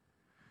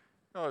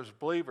 You know, as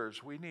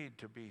believers, we need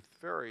to be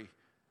very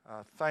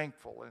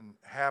thankful and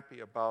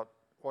happy about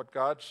what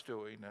God's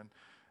doing. And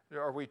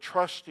are we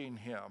trusting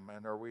him?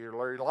 And are we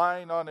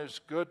relying on his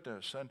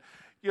goodness? And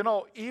you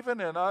know,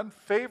 even in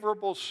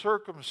unfavorable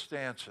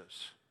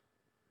circumstances,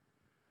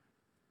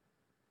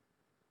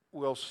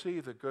 we'll see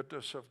the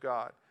goodness of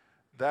God.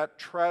 That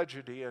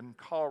tragedy in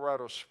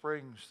Colorado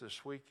Springs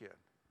this weekend,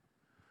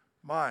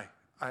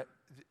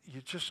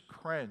 you just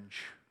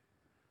cringe.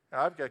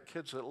 And I've got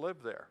kids that live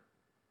there.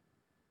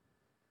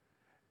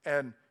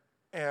 And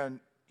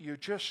you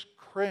just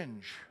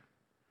cringe.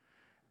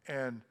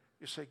 And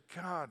you say,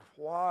 God,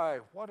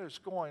 why? What is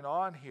going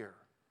on here?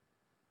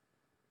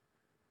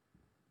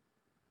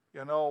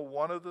 You know,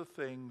 one of the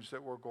things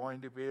that we're going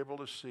to be able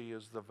to see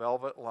is the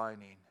velvet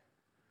lining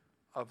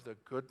of the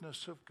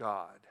goodness of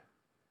God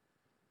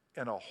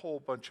in a whole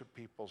bunch of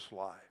people's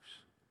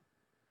lives.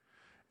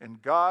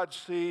 And God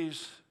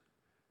sees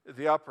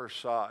the upper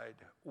side,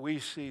 we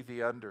see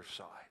the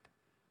underside.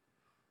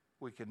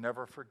 We can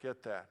never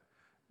forget that.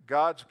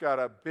 God's got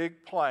a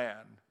big plan,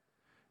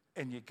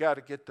 and you got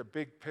to get the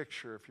big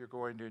picture if you're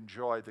going to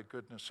enjoy the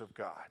goodness of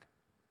God.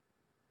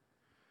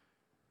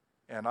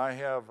 And I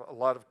have a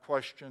lot of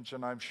questions,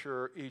 and I'm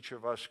sure each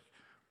of us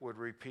would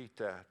repeat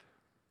that.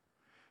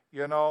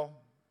 You know,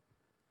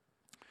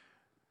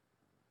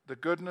 the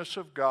goodness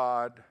of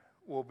God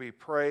will be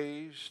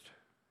praised,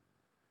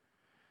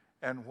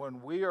 and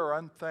when we are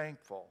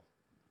unthankful,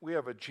 we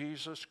have a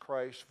Jesus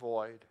Christ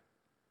void.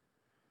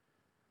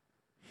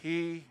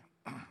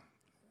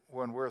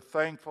 When we're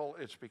thankful,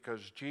 it's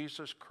because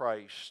Jesus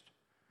Christ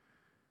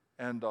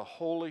and the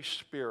Holy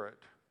Spirit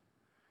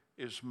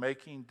is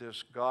making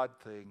this God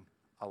thing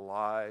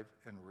alive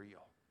and real.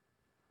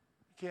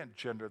 You can't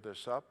gender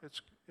this up.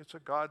 It's a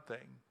God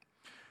thing.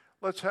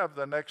 Let's have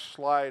the next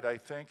slide, I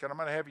think, and I'm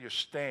going to have you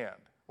stand.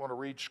 I want to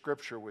read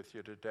Scripture with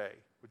you today.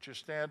 Would you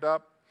stand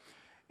up?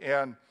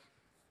 And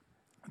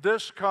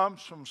this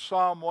comes from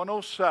Psalm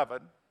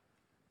 107,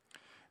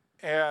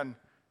 and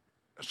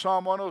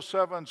Psalm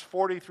 107 is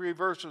 43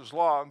 verses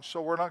long,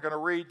 so we're not going to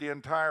read the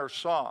entire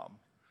psalm.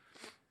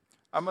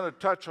 I'm going to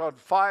touch on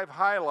 5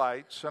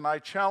 highlights, and I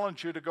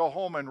challenge you to go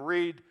home and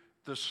read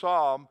the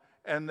psalm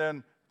and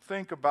then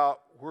think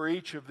about where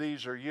each of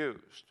these are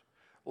used.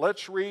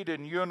 Let's read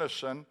in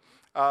unison.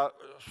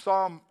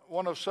 Psalm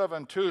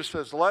 107:2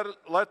 says,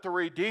 Let the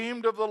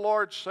redeemed of the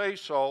Lord say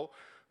so,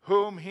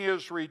 whom he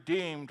has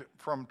redeemed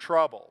from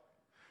trouble.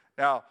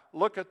 Now,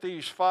 look at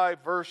these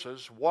 5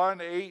 verses,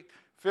 1, 8,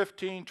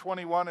 15,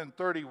 21, and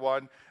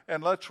 31,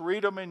 and let's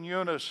read them in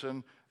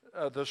unison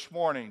this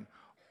morning.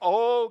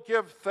 Oh,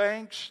 give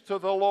thanks to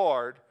the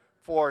Lord,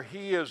 for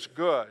he is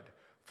good,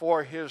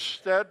 for his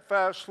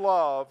steadfast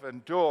love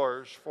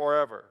endures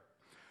forever.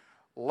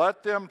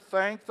 Let them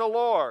thank the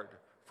Lord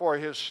for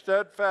his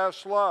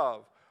steadfast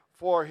love,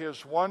 for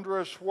his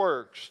wondrous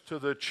works to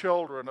the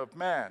children of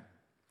men.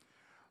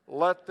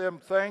 Let them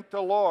thank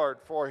the Lord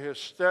for his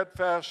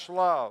steadfast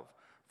love,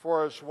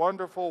 for his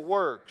wonderful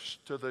works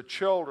to the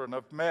children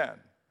of men.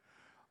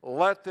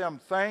 Let them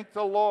thank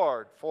the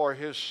Lord for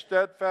his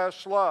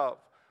steadfast love,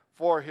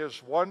 for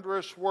his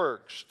wondrous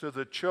works to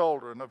the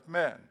children of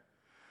men.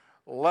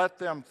 Let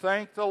them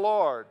thank the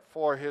Lord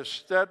for his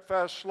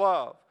steadfast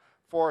love,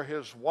 for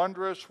his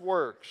wondrous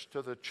works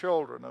to the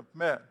children of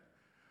men.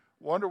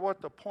 Wonder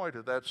what the point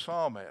of that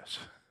psalm is.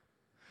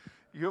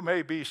 You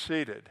may be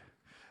seated.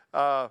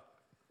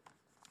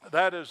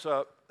 That's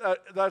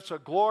a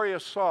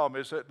glorious psalm,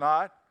 is it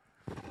not?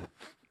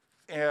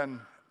 And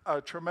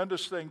a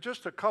tremendous thing.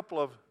 Just a couple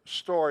of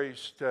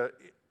stories to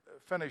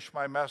finish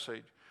my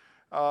message.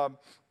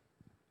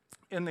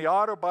 In the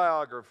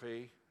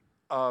autobiography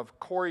of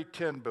Corrie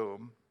ten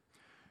Boom,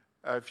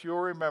 if you'll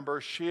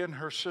remember, she and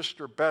her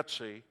sister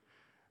Betsy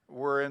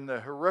were in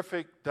the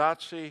horrific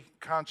Nazi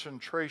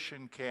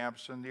concentration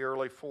camps in the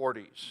early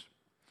 40s.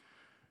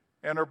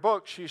 In her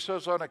book, she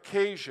says on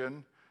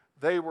occasion,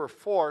 they were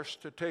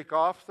forced to take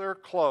off their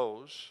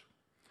clothes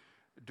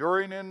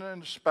during an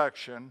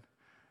inspection,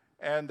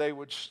 and they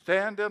would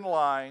stand in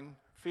line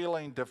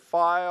feeling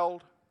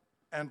defiled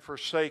and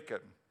forsaken.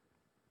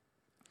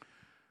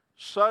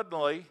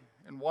 Suddenly,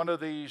 in one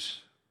of these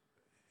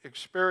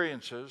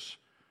experiences,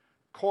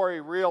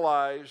 Corrie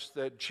realized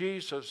that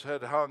Jesus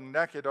had hung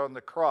naked on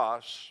the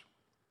cross,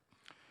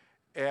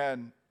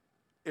 and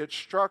it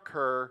struck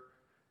her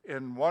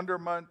in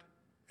wonderment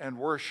and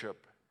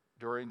worship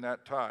during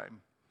that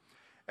time.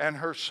 And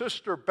her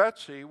sister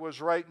Betsy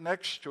was right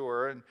next to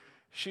her, and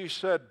she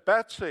said,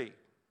 Betsy,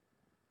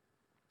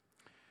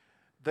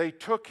 they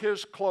took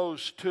his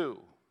clothes too.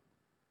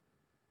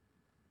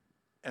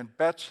 And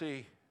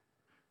Betsy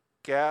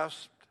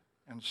gasped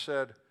and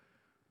said,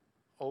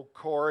 Oh,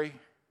 Corrie,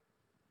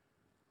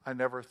 I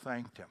never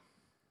thanked him.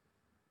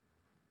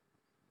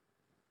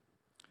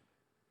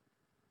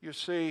 You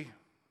see,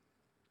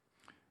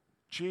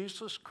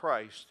 Jesus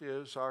Christ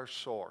is our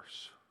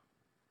source,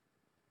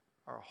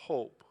 our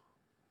hope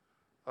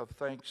of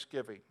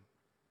thanksgiving.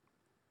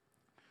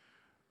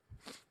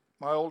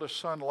 My oldest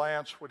son,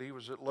 Lance, when he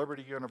was at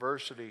Liberty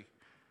University,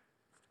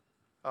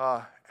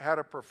 had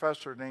a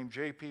professor named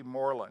J.P.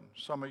 Moreland.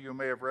 Some of you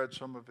may have read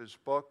some of his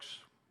books.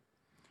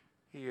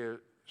 He is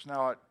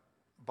now at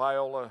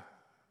Biola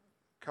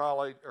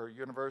College or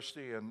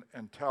University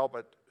and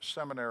Talbot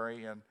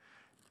Seminary,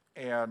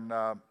 and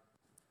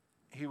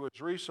he was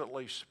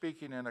recently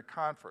speaking in a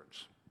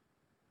conference,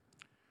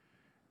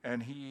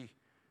 and he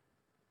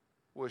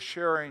was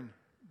sharing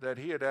that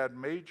he had had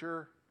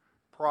major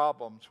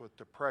problems with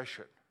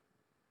depression,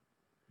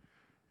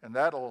 and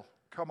that'll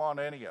come on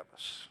any of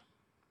us.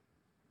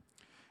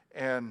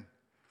 And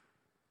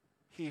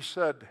he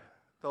said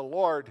the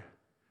Lord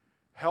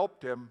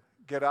helped him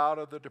get out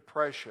of the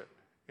depression.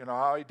 You know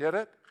how he did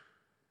it?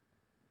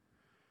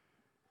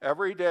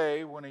 Every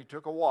day when he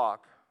took a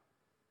walk,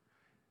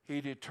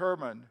 he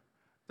determined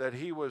that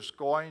he was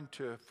going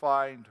to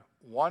find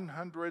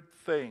 100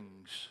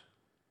 things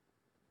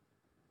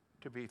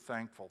to be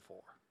thankful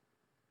for.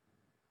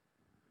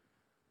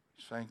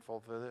 He's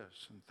thankful for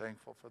this and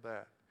thankful for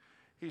that.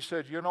 He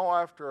said, you know,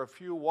 after a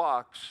few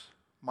walks,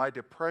 my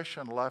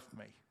depression left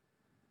me.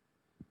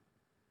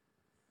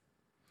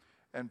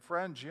 And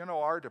friends, you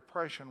know, our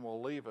depression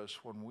will leave us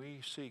when we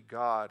see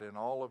God in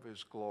all of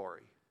his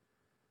glory.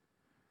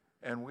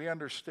 And we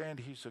understand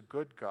he's a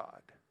good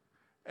God.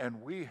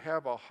 And we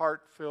have a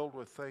heart filled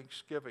with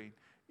thanksgiving.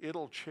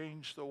 It'll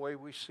change the way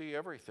we see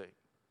everything.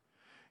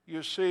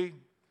 You see,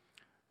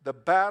 the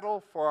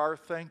battle for our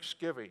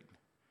thanksgiving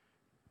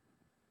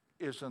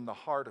is in the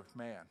heart of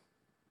man.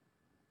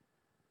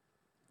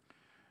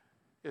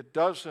 It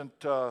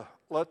doesn't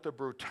let the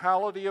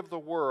brutality of the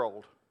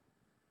world,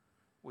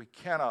 we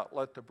cannot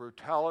let the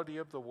brutality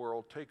of the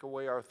world take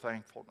away our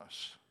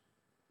thankfulness.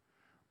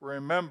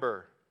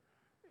 Remember,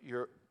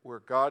 we're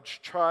God's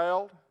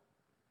child,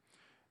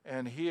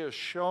 and he has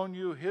shown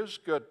you his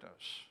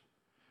goodness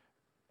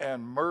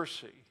and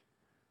mercy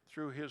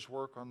through his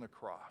work on the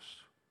cross.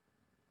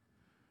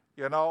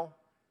 You know,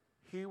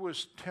 he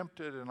was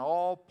tempted in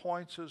all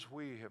points as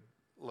we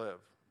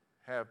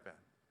have been,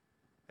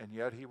 and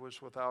yet he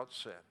was without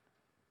sin.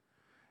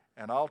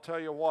 And I'll tell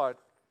you what,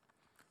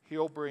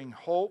 he'll bring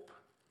hope,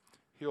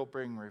 he'll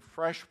bring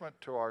refreshment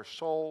to our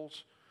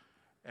souls,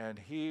 and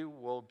he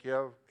will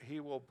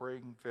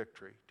bring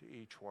victory to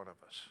each one of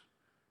us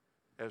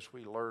as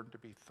we learn to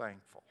be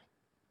thankful.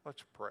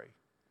 Let's pray.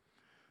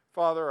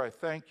 Father, I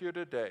thank you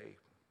today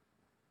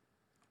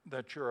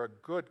that you're a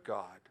good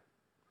God,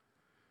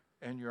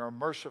 and you're a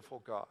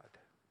merciful God,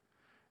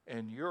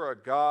 and you're a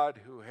God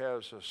who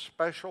has a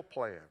special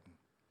plan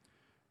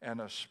and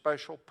a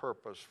special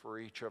purpose for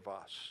each of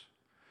us.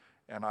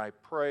 And I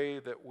pray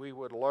that we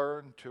would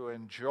learn to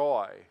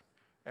enjoy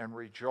and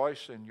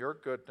rejoice in your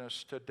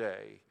goodness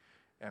today,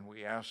 and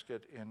we ask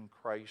it in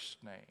Christ's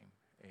name.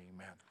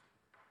 Amen.